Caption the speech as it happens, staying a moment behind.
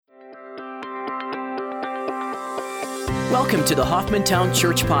Welcome to the Hoffmantown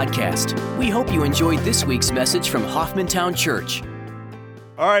Church Podcast. We hope you enjoyed this week's message from Hoffmantown Church.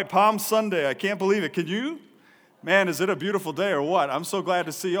 All right, Palm Sunday. I can't believe it. Can you? Man, is it a beautiful day or what? I'm so glad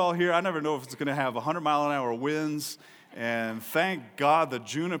to see y'all here. I never know if it's going to have 100-mile-an-hour winds. And thank God the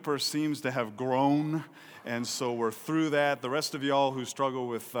juniper seems to have grown. And so we're through that. The rest of y'all who struggle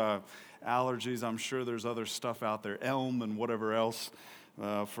with allergies, I'm sure there's other stuff out there, elm and whatever else.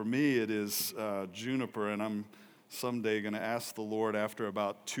 For me, it is juniper, and I'm someday going to ask the Lord after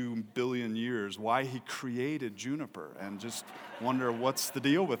about 2 billion years why he created juniper and just wonder what's the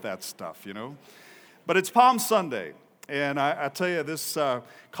deal with that stuff, you know? But it's Palm Sunday, and I tell you, this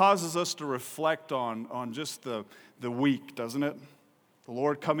causes us to reflect on just the week, doesn't it? The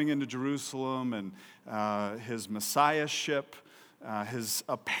Lord coming into Jerusalem and his messiahship, his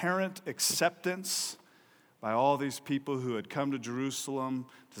apparent acceptance by all these people who had come to Jerusalem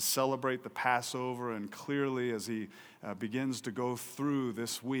to celebrate the Passover, and clearly as he begins to go through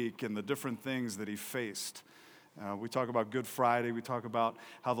this week and the different things that he faced. We talk about Good Friday, we talk about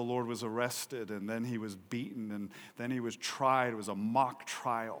how the Lord was arrested, and then he was beaten, and then he was tried. It was a mock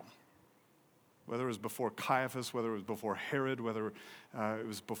trial. Whether it was before Caiaphas, whether it was before Herod, whether it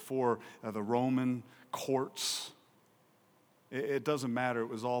was before the Roman courts, it doesn't matter. It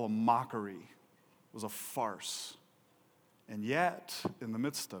was all a mockery. It was a farce. And yet, in the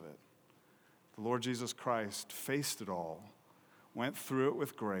midst of it, the Lord Jesus Christ faced it all, went through it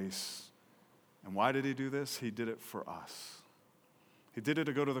with grace. And why did he do this? He did it for us. He did it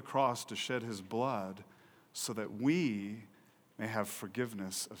to go to the cross to shed his blood so that we may have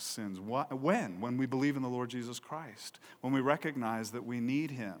forgiveness of sins. When? When we believe in the Lord Jesus Christ. When we recognize that we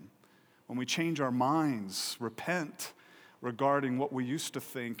need him. When we change our minds, repent regarding what we used to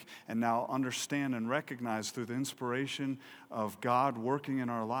think and now understand and recognize through the inspiration of God working in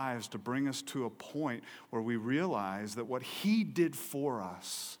our lives to bring us to a point where we realize that what he did for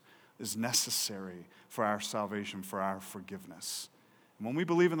us is necessary for our salvation, for our forgiveness. And when we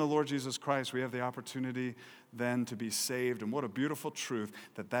believe in the Lord Jesus Christ, we have the opportunity then to be saved. And what a beautiful truth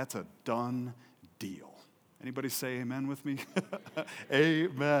that that's a done deal. Anybody say amen with me?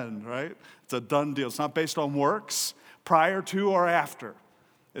 Amen, right? It's a done deal. It's not based on works prior to or after.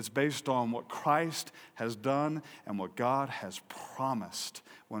 It's based on what Christ has done and what God has promised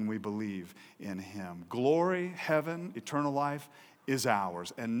when we believe in him. Glory, heaven, eternal life is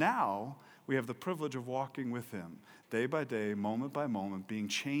ours. And now we have the privilege of walking with him day by day, moment by moment, being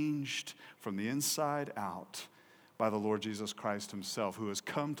changed from the inside out by the Lord Jesus Christ himself, who has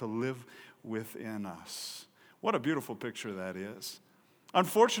come to live within us. What a beautiful picture that is.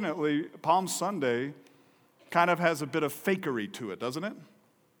 Unfortunately, Palm Sunday kind of has a bit of fakery to it, doesn't it?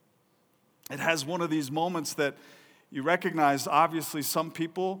 It has one of these moments that you recognize, obviously, some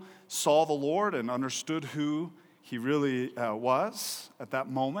people saw the Lord and understood who he really was at that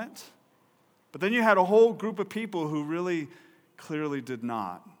moment. But then you had a whole group of people who really clearly did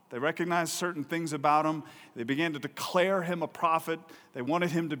not. They recognized certain things about him. They began to declare him a prophet. They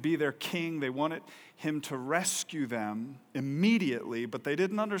wanted him to be their king. They wanted him to rescue them immediately, but they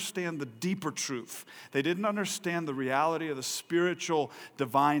didn't understand the deeper truth. They didn't understand the reality of the spiritual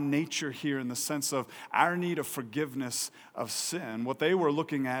divine nature here in the sense of our need of forgiveness of sin. What they were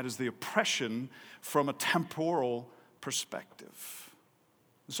looking at is the oppression from a temporal perspective.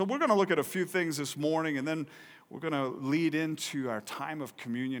 So we're going to look at a few things this morning, and then we're going to lead into our time of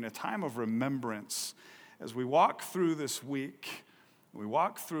communion, a time of remembrance. As we walk through this week, we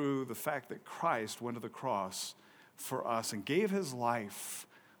walk through the fact that Christ went to the cross for us and gave his life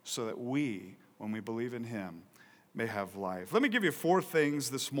so that we, when we believe in him, may have life. Let me give you 4 things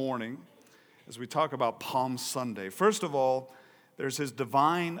this morning as we talk about Palm Sunday. First of all, there's his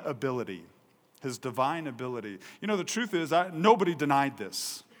divine ability. His divine ability. You know, the truth is, nobody denied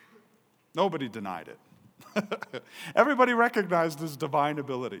this. Nobody denied it. Everybody recognized his divine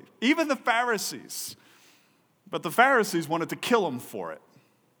ability, even the Pharisees. But the Pharisees wanted to kill him for it.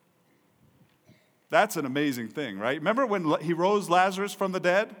 That's an amazing thing, right? Remember when he rose Lazarus from the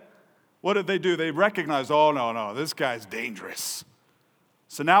dead? What did they do? They recognized, oh, no, this guy's dangerous.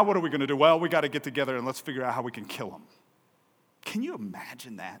 So now what are we going to do? Well, we got to get together and let's figure out how we can kill him. Can you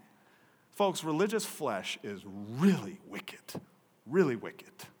imagine that? Folks, religious flesh is really wicked, really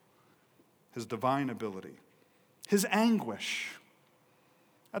wicked. His divine ability, his anguish.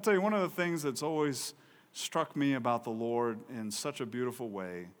 I tell you, one of the things that's always struck me about the Lord in such a beautiful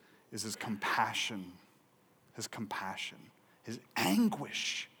way is his compassion, his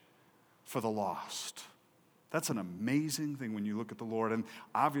anguish for the lost. That's an amazing thing when you look at the Lord, and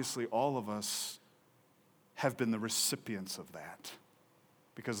obviously all of us have been the recipients of that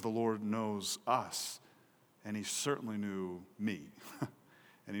because the Lord knows us and he certainly knew me.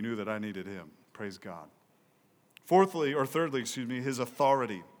 And he knew that I needed him. Praise God. Thirdly, his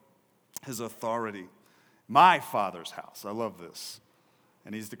authority. His authority. My Father's house. I love this.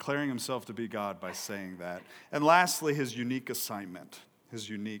 And he's declaring himself to be God by saying that. And lastly, his unique assignment. His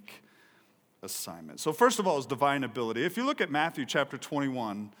unique assignment. So first of all, his divine ability. If you look at Matthew chapter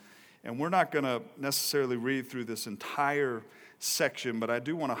 21, and we're not going to necessarily read through this entire section, but I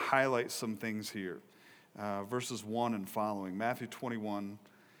do want to highlight some things here. Verses 1 and following. Matthew 21.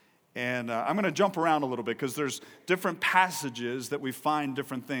 And I'm going to jump around a little bit because there's different passages that we find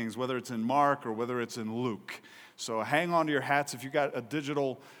different things, whether it's in Mark or whether it's in Luke. So hang on to your hats. If you got a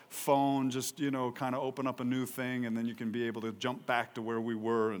digital phone, just, kind of open up a new thing, and then you can be able to jump back to where we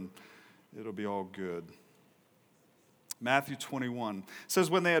were, and it'll be all good. Matthew 21 says,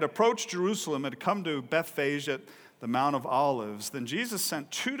 when they had approached Jerusalem and had come to Bethphage at the Mount of Olives, then Jesus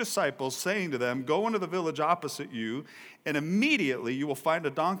sent 2 disciples, saying to them, go into the village opposite you, and immediately you will find a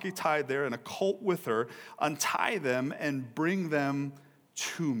donkey tied there and a colt with her. Untie them and bring them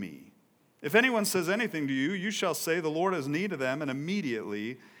to me. If anyone says anything to you, you shall say, the Lord has need of them, and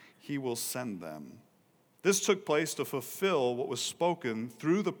immediately he will send them. This took place to fulfill what was spoken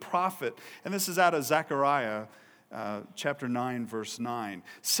through the prophet, and this is out of Zechariah chapter 9, verse 9.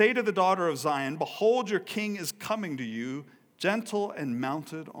 Say to the daughter of Zion, behold, your king is coming to you, gentle and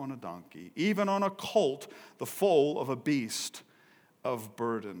mounted on a donkey, even on a colt, the foal of a beast of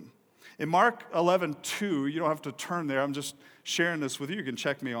burden. In Mark 11:2, you don't have to turn there, I'm just sharing this with you, you can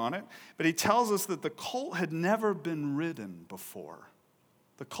check me on it, but he tells us that the colt had never been ridden before.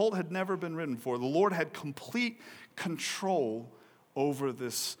 The colt had never been ridden before. The Lord had complete control over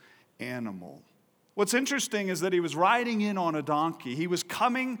this animal. What's interesting is that he was riding in on a donkey. He was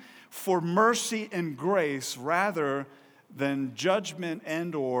coming for mercy and grace rather than judgment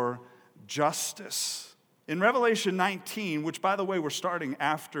and or justice. In Revelation 19, which, by the way, we're starting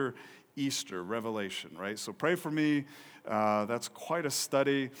after Easter, Revelation, right? So pray for me. That's quite a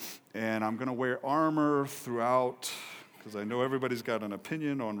study, and I'm going to wear armor throughout because I know everybody's got an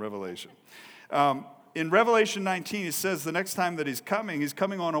opinion on Revelation. In Revelation 19, he says the next time that he's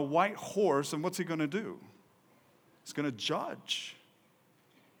coming on a white horse, and what's he going to do? He's going to judge.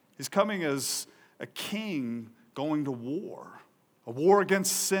 He's coming as a king going to war, a war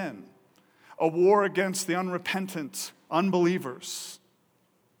against sin, a war against the unrepentant unbelievers.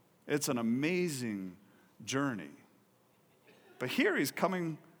 It's an amazing journey. But here he's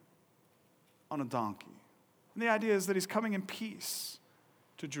coming on a donkey. And the idea is that he's coming in peace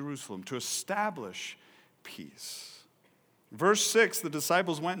to Jerusalem to establish peace. Verse 6, the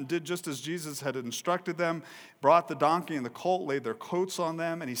disciples went and did just as Jesus had instructed them, brought the donkey and the colt, laid their coats on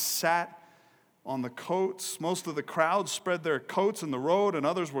them, and he sat on the coats. Most of the crowd spread their coats in the road, and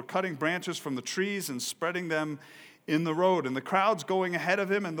others were cutting branches from the trees and spreading them in the road. And the crowds going ahead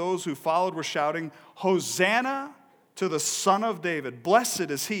of him and those who followed were shouting, Hosanna to the Son of David. Blessed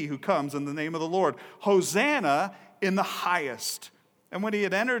is he who comes in the name of the Lord. Hosanna in the highest. And when he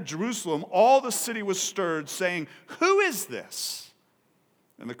had entered Jerusalem, all the city was stirred, saying, who is this?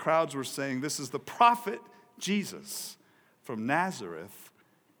 And the crowds were saying, this is the prophet Jesus from Nazareth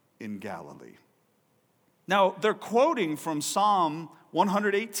in Galilee. Now, they're quoting from Psalm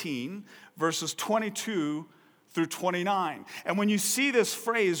 118, verses 22 through 29. And when you see this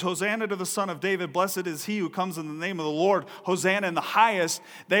phrase, Hosanna to the Son of David, blessed is he who comes in the name of the Lord, Hosanna in the highest,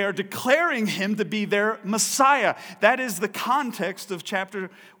 they are declaring him to be their Messiah. That is the context of chapter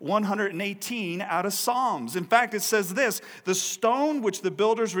 118 out of Psalms. In fact, it says this, the stone which the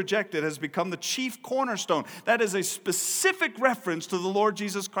builders rejected has become the chief cornerstone. That is a specific reference to the Lord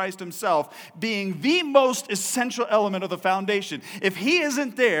Jesus Christ himself being the most essential element of the foundation. If he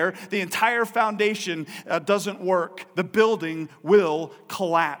isn't there, the entire foundation doesn't work. The building will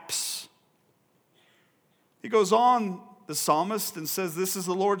collapse. He goes on, the psalmist, and says, this is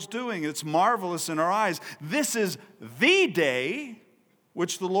the Lord's doing. It's marvelous in our eyes. This is the day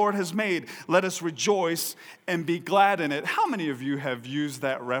which the Lord has made. Let us rejoice and be glad in it. How many of you have used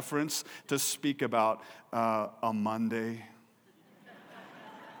that reference to speak about a Monday?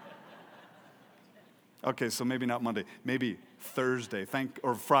 Okay, so maybe not Monday, maybe Thursday,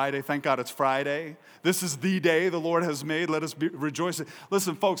 or Friday. Thank God it's Friday. This is the day the Lord has made. Let us be rejoicing.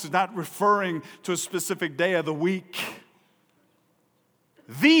 Listen, folks, it's not referring to a specific day of the week.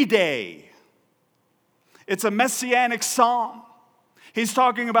 The day. It's a messianic psalm. He's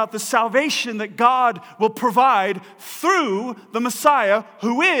talking about the salvation that God will provide through the Messiah,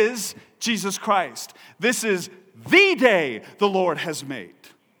 who is Jesus Christ. This is the day the Lord has made.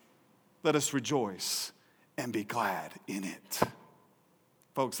 Let us rejoice and be glad in it.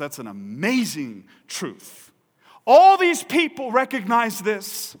 Folks, that's an amazing truth. All these people recognized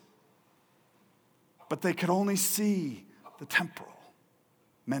this, but they could only see the temporal,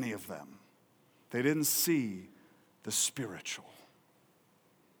 many of them. They didn't see the spiritual.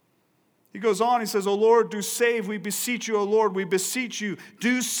 He goes on, he says, O Lord, do save, we beseech you, O Lord, we beseech you,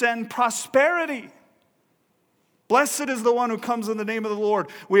 do send prosperity. Blessed is the one who comes in the name of the Lord.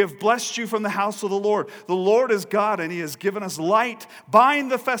 We have blessed you from the house of the Lord. The Lord is God, and he has given us light. Bind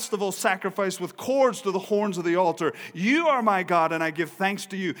the festival sacrifice with cords to the horns of the altar. You are my God, and I give thanks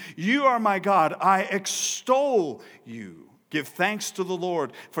to you. You are my God, I extol you. Give thanks to the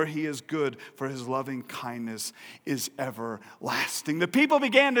Lord, for he is good, for his loving kindness is everlasting. The people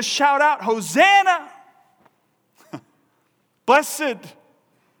began to shout out, Hosanna! Blessed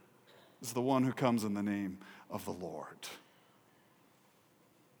is the one who comes in the name of the Lord.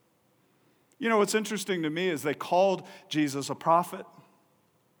 You know, what's interesting to me is they called Jesus a prophet.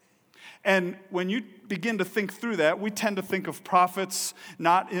 And when you begin to think through that, we tend to think of prophets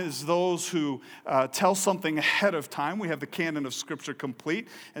not as those who tell something ahead of time. We have the canon of Scripture complete,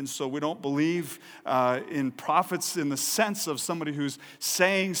 and so we don't believe in prophets in the sense of somebody who's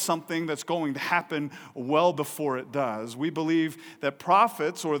saying something that's going to happen well before it does. We believe that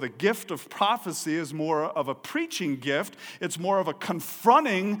prophets, or the gift of prophecy, is more of a preaching gift. It's more of a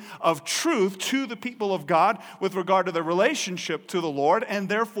confronting of truth to the people of God with regard to their relationship to the Lord, and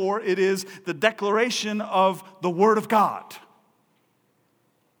therefore it is the declaration of the Word of God.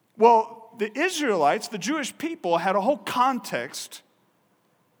 Well, the Israelites, the Jewish people, had a whole context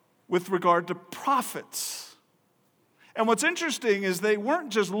with regard to prophets. And what's interesting is they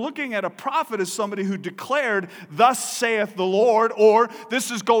weren't just looking at a prophet as somebody who declared, thus saith the Lord, or this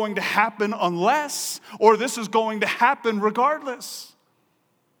is going to happen unless, or this is going to happen regardless.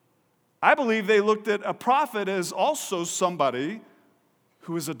 I believe they looked at a prophet as also somebody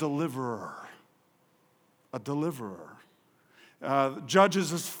who is a deliverer. A deliverer.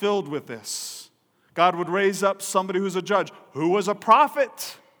 Judges is filled with this. God would raise up somebody who's a judge, who was a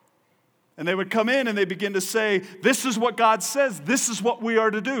prophet. And they would come in and they begin to say, this is what God says, this is what we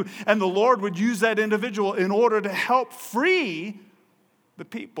are to do. And the Lord would use that individual in order to help free the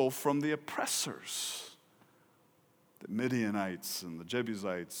people from the oppressors. The Midianites and the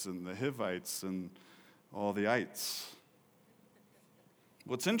Jebusites and the Hivites and all the ites.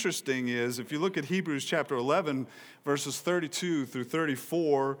 What's interesting is, if you look at Hebrews chapter 11, verses 32 through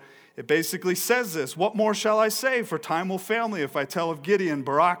 34, it basically says this, what more shall I say? For time will fail me if I tell of Gideon,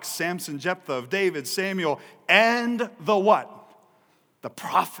 Barak, Samson, Jephthah, of David, Samuel, and the what? The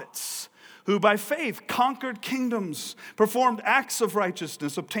prophets, who by faith conquered kingdoms, performed acts of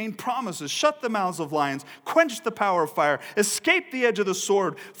righteousness, obtained promises, shut the mouths of lions, quenched the power of fire, escaped the edge of the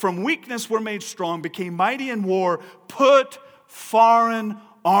sword, from weakness were made strong, became mighty in war, put foreign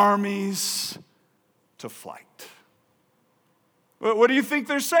armies to flight. What do you think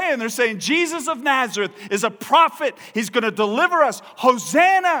they're saying? They're saying Jesus of Nazareth is a prophet. He's going to deliver us.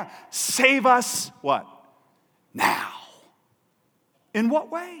 Hosanna, save us, what? Now. In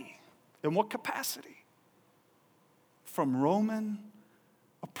what way? In what capacity? From Roman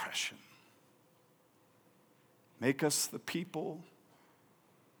oppression. Make us the people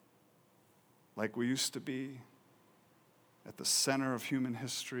like we used to be, at the center of human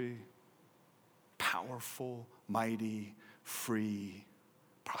history, powerful, mighty, free,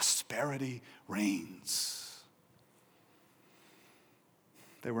 prosperity reigns.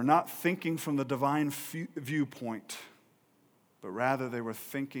 They were not thinking from the divine viewpoint, but rather they were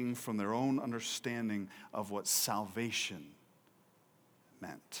thinking from their own understanding of what salvation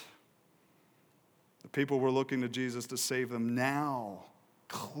meant. The people were looking to Jesus to save them now,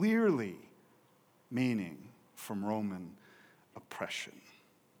 clearly meaning from Roman oppression.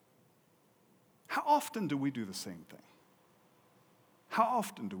 How often do we do the same thing? How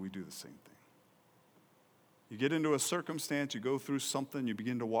often do we do the same thing? You get into a circumstance, you go through something, you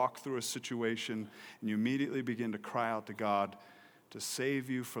begin to walk through a situation, and you immediately begin to cry out to God to save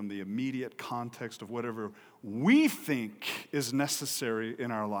you from the immediate context of whatever we think is necessary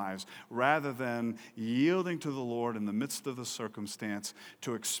in our lives, rather than yielding to the Lord in the midst of the circumstance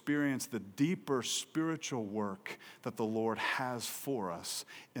to experience the deeper spiritual work that the Lord has for us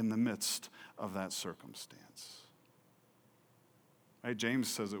in the midst of that circumstance. Right? James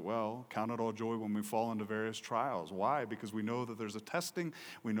says it well, count it all joy when we fall into various trials. Why? Because we know that there's a testing.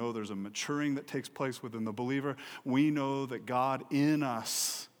 We know there's a maturing that takes place within the believer. We know that God in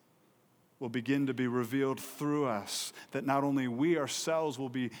us will begin to be revealed through us, that not only we ourselves will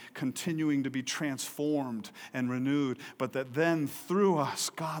be continuing to be transformed and renewed, but that then through us,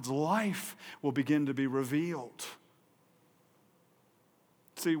 God's life will begin to be revealed.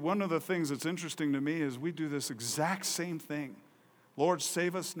 See, one of the things that's interesting to me is we do this exact same thing. Lord,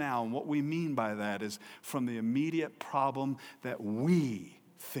 save us now. And what we mean by that is from the immediate problem that we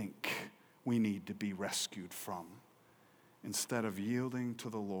think we need to be rescued from, instead of yielding to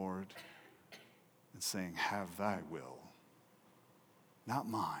the Lord and saying, have thy will, not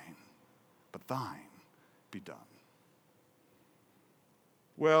mine, but thine be done.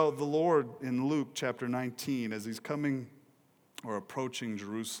 Well, the Lord in Luke chapter 19, as he's coming or approaching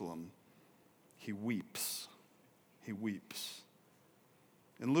Jerusalem, he weeps. He weeps.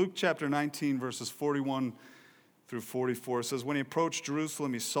 In Luke chapter 19, verses 41 through 44, it says, when he approached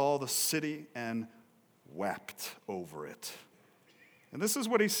Jerusalem, he saw the city and wept over it. And this is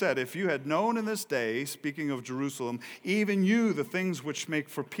what he said, if you had known in this day, speaking of Jerusalem, even you, the things which make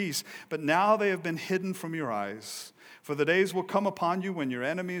for peace, but now they have been hidden from your eyes. For the days will come upon you when your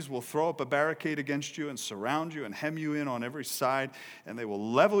enemies will throw up a barricade against you and surround you and hem you in on every side, and they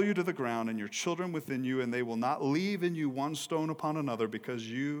will level you to the ground and your children within you, and they will not leave in you one stone upon another, because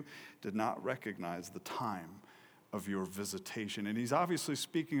you did not recognize the time of your visitation. And he's obviously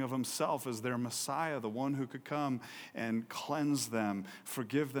speaking of himself as their Messiah, the one who could come and cleanse them,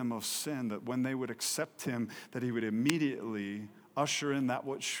 forgive them of sin, that when they would accept him, that he would immediately usher in that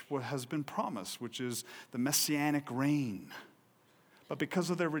which has been promised, which is the messianic reign. But because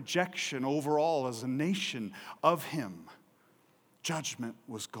of their rejection overall as a nation of him, judgment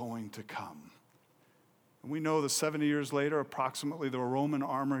was going to come. And we know that 70 years later, approximately, the Roman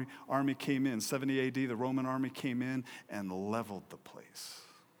army came in. 70 AD, the Roman army came in and leveled the place,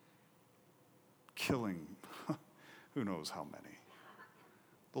 killing who knows how many.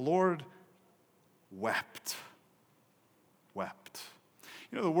 The Lord wept. Wept.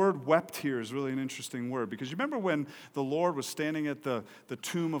 You know, the word wept here is really an interesting word, because you remember when the Lord was standing at the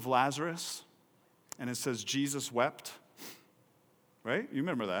tomb of Lazarus, and it says Jesus wept, right? You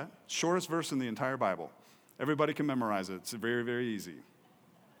remember that. Shortest verse in the entire Bible. Everybody can memorize it. It's very, very easy.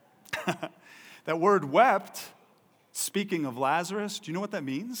 That word wept, speaking of Lazarus, do you know what that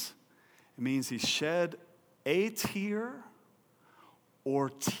means? It means he shed a tear or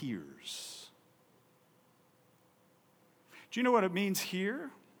tears. Do you know what it means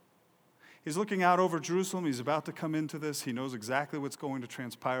here? He's looking out over Jerusalem. He's about to come into this. He knows exactly what's going to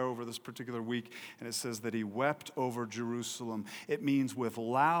transpire over this particular week. And it says that he wept over Jerusalem. It means with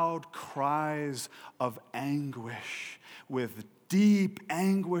loud cries of anguish, with deep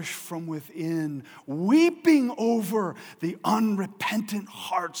anguish from within, weeping over the unrepentant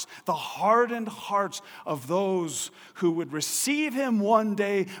hearts, the hardened hearts of those who would receive him one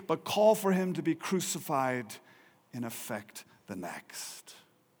day, but call for him to be crucified in effect the next.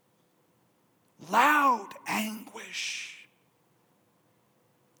 Loud anguish,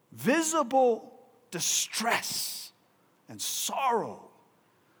 visible distress and sorrow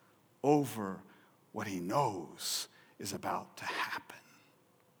over what he knows is about to happen.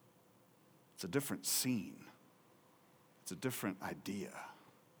 It's a different scene. It's a different idea.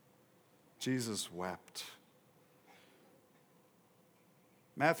 Jesus wept.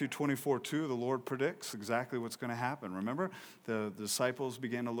 Matthew 24:2, the Lord predicts exactly what's going to happen. Remember, the disciples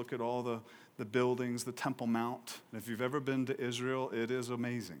began to look at all the buildings, the Temple Mount. And if you've ever been to Israel, it is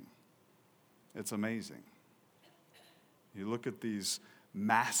amazing. It's amazing. You look at these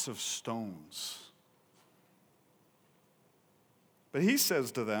massive stones. But he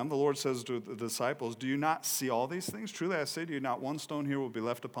says to them, the Lord says to the disciples, do you not see all these things? Truly I say to you, not one stone here will be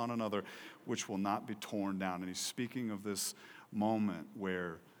left upon another, which will not be torn down. And he's speaking of this moment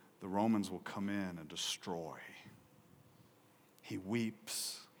where the Romans will come in and destroy. He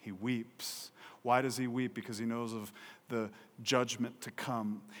weeps. He weeps. Why does he weep? Because he knows of the judgment to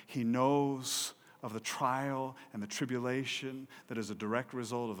come. He knows of the trial and the tribulation that is a direct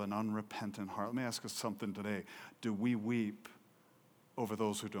result of an unrepentant heart. Let me ask us something today. Do we weep over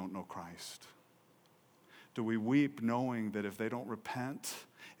those who don't know Christ? Do we weep knowing that if they don't repent,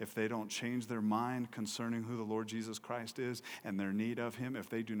 if they don't change their mind concerning who the Lord Jesus Christ is and their need of him, if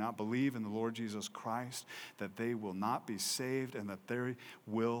they do not believe in the Lord Jesus Christ, that they will not be saved and that they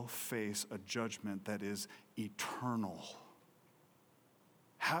will face a judgment that is eternal?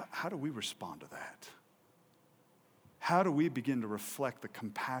 How do we respond to that? How do we begin to reflect the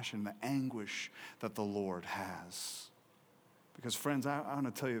compassion, the anguish that the Lord has? Because friends, I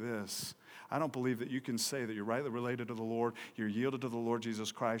want to tell you this. I don't believe that you can say that you're rightly related to the Lord, you're yielded to the Lord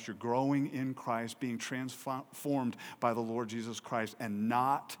Jesus Christ, you're growing in Christ, being transformed by the Lord Jesus Christ, and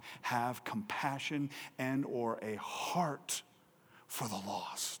not have compassion and or a heart for the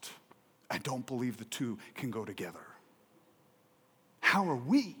lost. I don't believe the two can go together. How are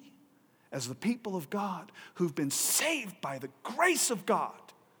we, as the people of God, who've been saved by the grace of God,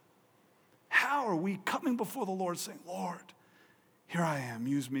 how are we coming before the Lord saying, Lord, here I am,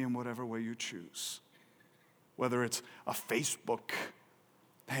 use me in whatever way you choose. Whether it's a Facebook,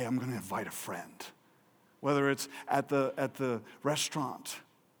 hey, I'm going to invite a friend. Whether it's at the restaurant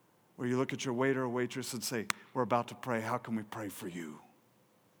where you look at your waiter or waitress and say, we're about to pray, how can we pray for you?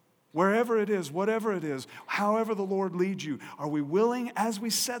 Wherever it is, whatever it is, however the Lord leads you, are we willing, as we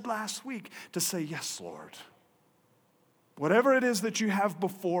said last week, to say, yes, Lord? Whatever it is that you have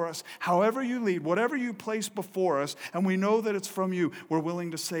before us, however you lead, whatever you place before us, and we know that it's from you, we're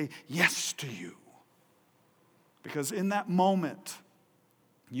willing to say yes to you. Because in that moment,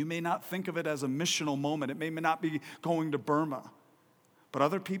 you may not think of it as a missional moment. It may not be going to Burma. But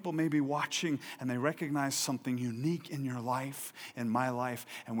other people may be watching and they recognize something unique in your life, in my life,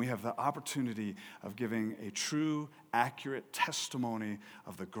 and we have the opportunity of giving a true, accurate testimony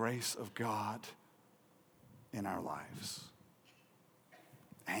of the grace of God in our lives.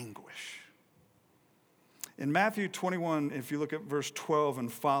 Anguish. In Matthew 21, if you look at verse 12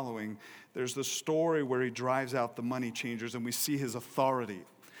 and following, there's the story where he drives out the money changers and we see his authority.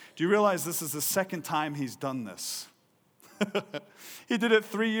 Do you realize this is the second time he's done this? He did it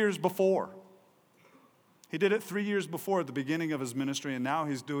 3 years before. He did it 3 years before at the beginning of his ministry, and now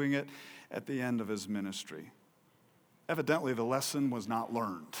he's doing it at the end of his ministry. Evidently, the lesson was not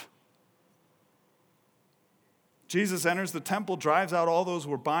learned. Jesus enters the temple, drives out all those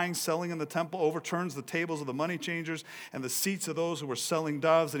who were buying, selling in the temple, overturns the tables of the money changers and the seats of those who were selling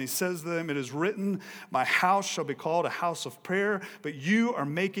doves. And he says to them, it is written, my house shall be called a house of prayer, but you are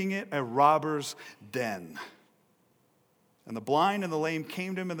making it a robber's den. And the blind and the lame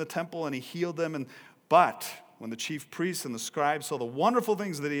came to him in the temple, and he healed them. But when the chief priests and the scribes saw the wonderful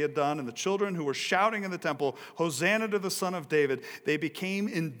things that he had done, and the children who were shouting in the temple, Hosanna to the Son of David, they became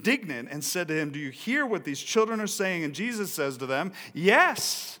indignant and said to him, do you hear what these children are saying? And Jesus says to them,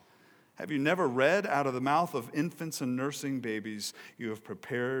 yes. Have you never read, out of the mouth of infants and nursing babies, you have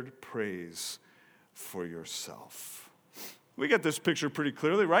prepared praise for yourself? We get this picture pretty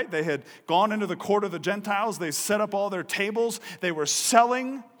clearly, right? They had gone into the court of the Gentiles. They set up all their tables. They were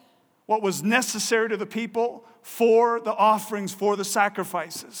selling what was necessary to the people for the offerings, for the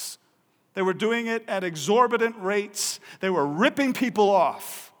sacrifices. They were doing it at exorbitant rates. They were ripping people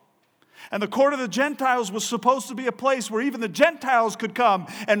off. And the court of the Gentiles was supposed to be a place where even the Gentiles could come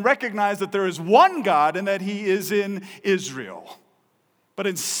and recognize that there is one God and that he is in Israel. But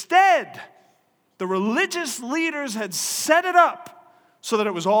instead, the religious leaders had set it up so that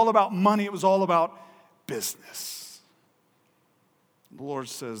it was all about money. It was all about business. The Lord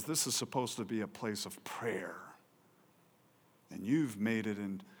says this is supposed to be a place of prayer. And you've made it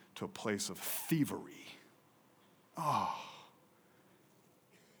into a place of thievery. Oh.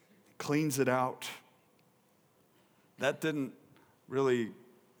 He cleans it out. That didn't really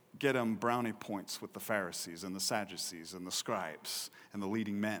get him brownie points with the Pharisees and the Sadducees and the scribes and the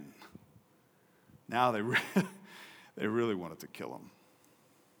leading men. Now they really wanted to kill him.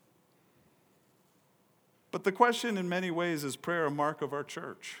 But the question in many ways, is prayer a mark of our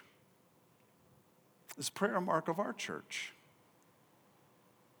church? Is prayer a mark of our church?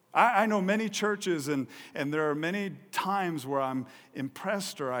 I know many churches, and there are many times where I'm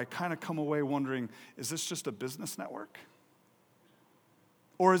impressed or I kind of come away wondering, is this just a business network?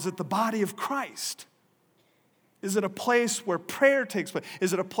 Or is it the body of Christ? Is it a place where prayer takes place?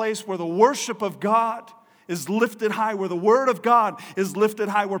 Is it a place where the worship of God is lifted high, where the word of God is lifted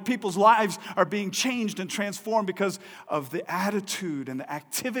high, where people's lives are being changed and transformed because of the attitude and the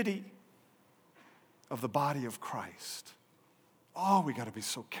activity of the body of Christ? Oh, we got to be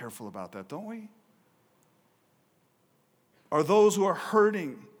so careful about that, don't we? Are those who are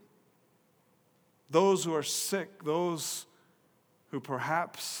hurting, those who are sick, those who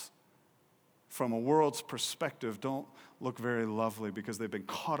perhaps from a world's perspective don't look very lovely because they've been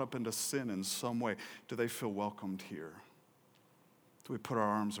caught up into sin in some way, do they feel welcomed here? Do we put our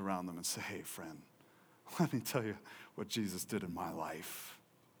arms around them and say, hey, friend, let me tell you what Jesus did in my life.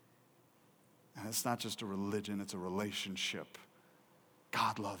 And it's not just a religion, it's a relationship.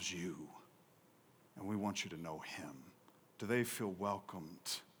 God loves you, and we want you to know him. Do they feel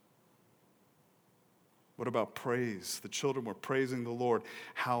welcomed? What about praise? The children were praising the Lord.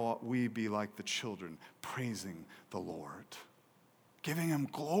 How ought we be like the children, praising the Lord? Giving him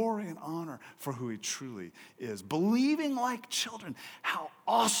glory and honor for who he truly is. Believing like children. How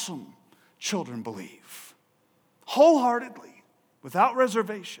awesome children believe. Wholeheartedly, without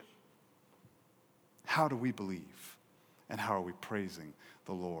reservation. How do we believe? And how are we praising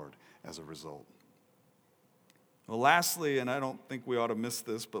the Lord as a result? Well, lastly, and I don't think we ought to miss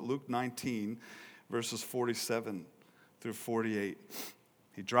this, but Luke 19, verses 47 through 48.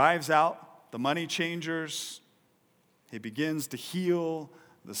 He drives out the money changers. He begins to heal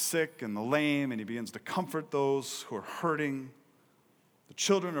the sick and the lame, and he begins to comfort those who are hurting. The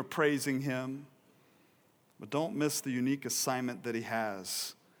children are praising him. But don't miss the unique assignment that he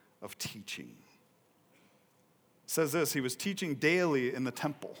has of teaching. It says this, he was teaching daily in the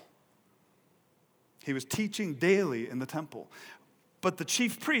temple. He was teaching daily in the temple. But the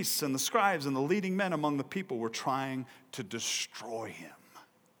chief priests and the scribes and the leading men among the people were trying to destroy him.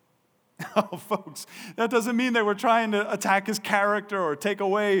 Oh, folks, that doesn't mean they were trying to attack his character or take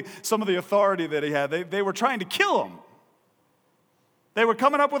away some of the authority that he had. They were trying to kill him. They were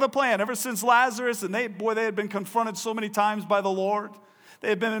coming up with a plan ever since Lazarus, and they had been confronted so many times by the Lord. They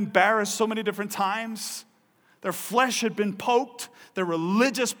had been embarrassed so many different times. Their flesh had been poked. Their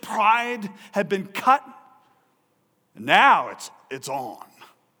religious pride had been cut. And now it's on.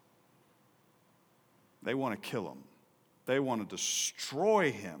 They want to kill him. They want to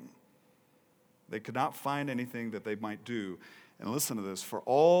destroy him. They could not find anything that they might do. And listen to this, for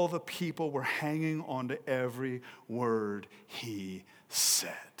all the people were hanging on to every word he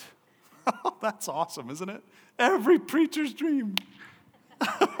said. That's awesome, isn't it? Every preacher's dream.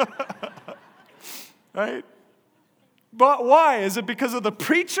 Right? But why? Is it because of the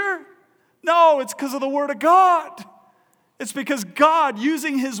preacher? No, it's because of the Word of God. It's because God,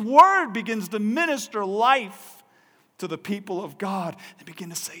 using His Word, begins to minister life to the people of God. They begin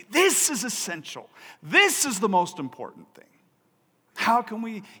to say, this is essential. This is the most important thing. How can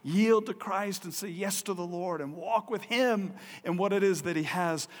we yield to Christ and say yes to the Lord and walk with Him in what it is that He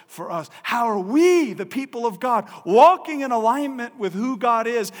has for us? How are we, the people of God, walking in alignment with who God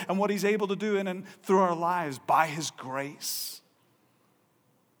is and what He's able to do in and through our lives by His grace?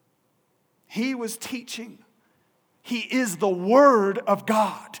 He was teaching. He is the Word of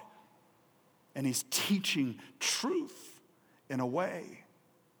God. And He's teaching truth in a way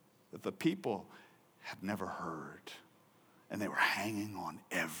that the people had never heard. And they were hanging on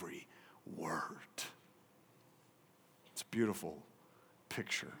every word. It's a beautiful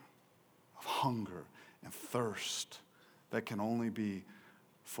picture of hunger and thirst that can only be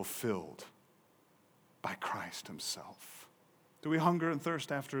fulfilled by Christ Himself. Do we hunger and thirst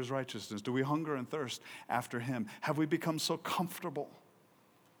after His righteousness? Do we hunger and thirst after Him? Have we become so comfortable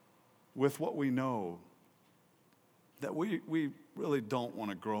with what we know that we really don't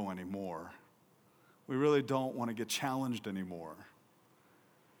want to grow anymore? We really don't want to get challenged anymore.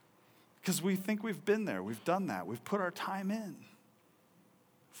 Because we think we've been there. We've done that. We've put our time in.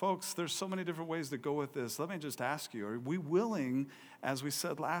 Folks, there's so many different ways to go with this. Let me just ask you, are we willing, as we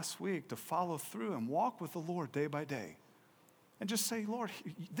said last week, to follow through and walk with the Lord day by day? And just say, Lord,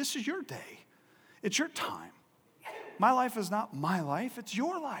 this is your day. It's your time. My life is not my life. It's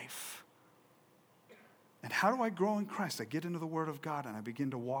your life. And how do I grow in Christ? I get into the Word of God and I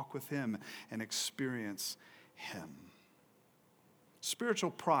begin to walk with Him and experience Him. Spiritual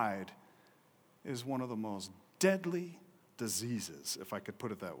pride is one of the most deadly diseases, if I could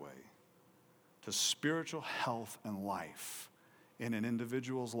put it that way, to spiritual health and life in an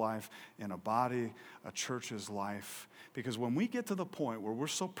individual's life, in a body, a church's life. Because when we get to the point where we're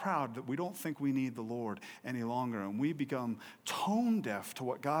so proud that we don't think we need the Lord any longer, and we become tone deaf to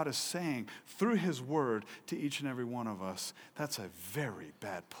what God is saying through His Word to each and every one of us, that's a very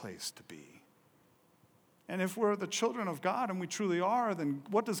bad place to be. And if we're the children of God, and we truly are, then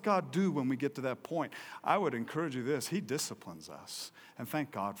what does God do when we get to that point? I would encourage you this: He disciplines us, and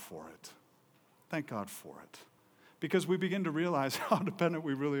thank God for it. Thank God for it. Because we begin to realize how dependent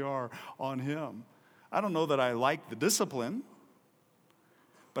we really are on Him. I don't know that I like the discipline,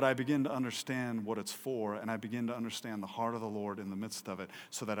 but I begin to understand what it's for, and I begin to understand the heart of the Lord in the midst of it,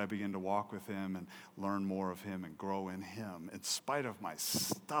 so that I begin to walk with Him and learn more of Him and grow in Him, in spite of my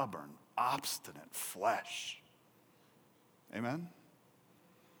stubborn, obstinate flesh. Amen?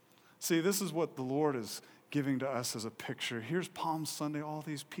 See, this is what the Lord is giving to us as a picture. Here's Palm Sunday. All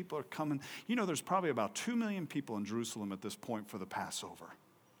these people are coming. You know, there's probably about 2 million people in Jerusalem at this point for the Passover.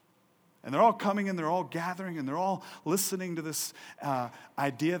 And they're all coming and they're all gathering and they're all listening to this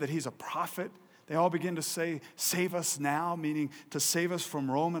idea that He's a prophet. They all begin to say, save us now, meaning to save us from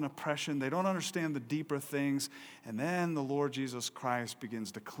Roman oppression. They don't understand the deeper things. And then the Lord Jesus Christ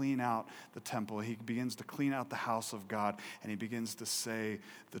begins to clean out the temple. He begins to clean out the house of God, and He begins to say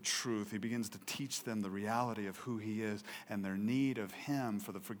the truth. He begins to teach them the reality of who He is and their need of Him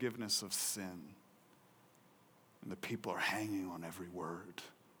for the forgiveness of sin. And the people are hanging on every word.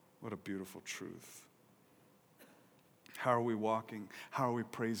 What a beautiful truth. How are we walking? How are we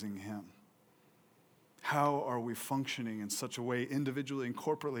praising Him? How are we functioning in such a way, individually and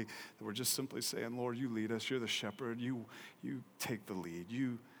corporately, that we're just simply saying, Lord, You lead us. You're the shepherd. You take the lead.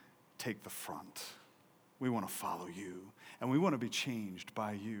 You take the front. We want to follow you, and we want to be changed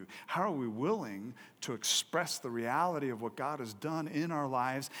by you. How are we willing to express the reality of what God has done in our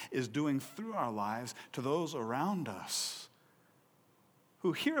lives, is doing through our lives to those around us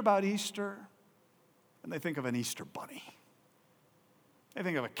who hear about Easter and they think of an Easter bunny? They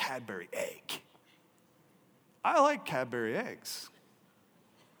think of a Cadbury egg. I like Cadbury eggs.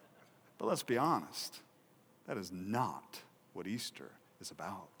 But let's be honest, that is not what Easter is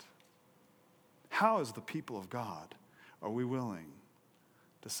about. How, as the people of God, are we willing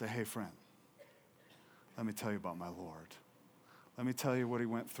to say, hey, friend, let me tell you about my Lord. Let me tell you what he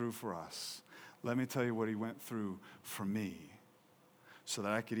went through for us. Let me tell you what he went through for me so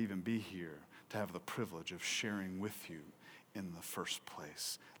that I could even be here to have the privilege of sharing with you in the first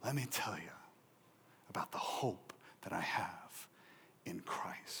place. Let me tell you about the hope that I have in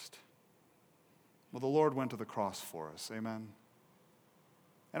Christ. Well, the Lord went to the cross for us, amen?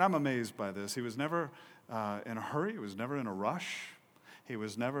 And I'm amazed by this. He was never in a hurry. He was never in a rush. He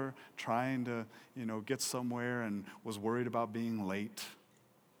was never trying to, get somewhere and was worried about being late.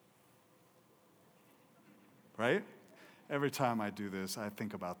 Right? Every time I do this, I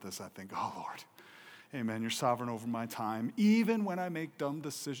think about this. I think, oh, Lord, amen, you're sovereign over my time. Even when I make dumb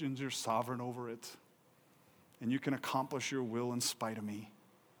decisions, you're sovereign over it. And you can accomplish your will in spite of me.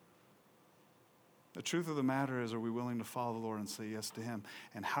 The truth of the matter is, are we willing to follow the Lord and say yes to him?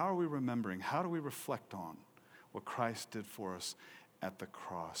 And how are we remembering? How do we reflect on what Christ did for us at the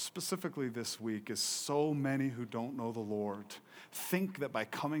cross? Specifically this week, is so many who don't know the Lord think that by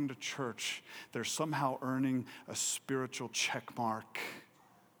coming to church, they're somehow earning a spiritual check mark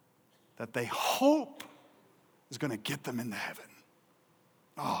that they hope is going to get them into heaven.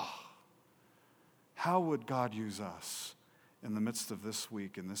 Oh, how would God use us in the midst of this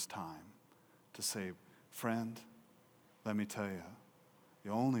week and this time to say, friend, let me tell you,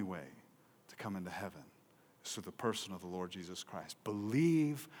 the only way to come into heaven is through the person of the Lord Jesus Christ.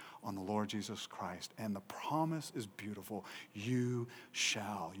 Believe on the Lord Jesus Christ, and the promise is beautiful. You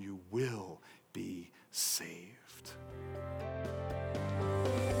will be saved.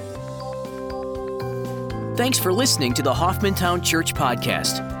 Thanks for listening to the Hoffmantown Church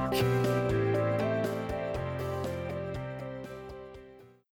Podcast.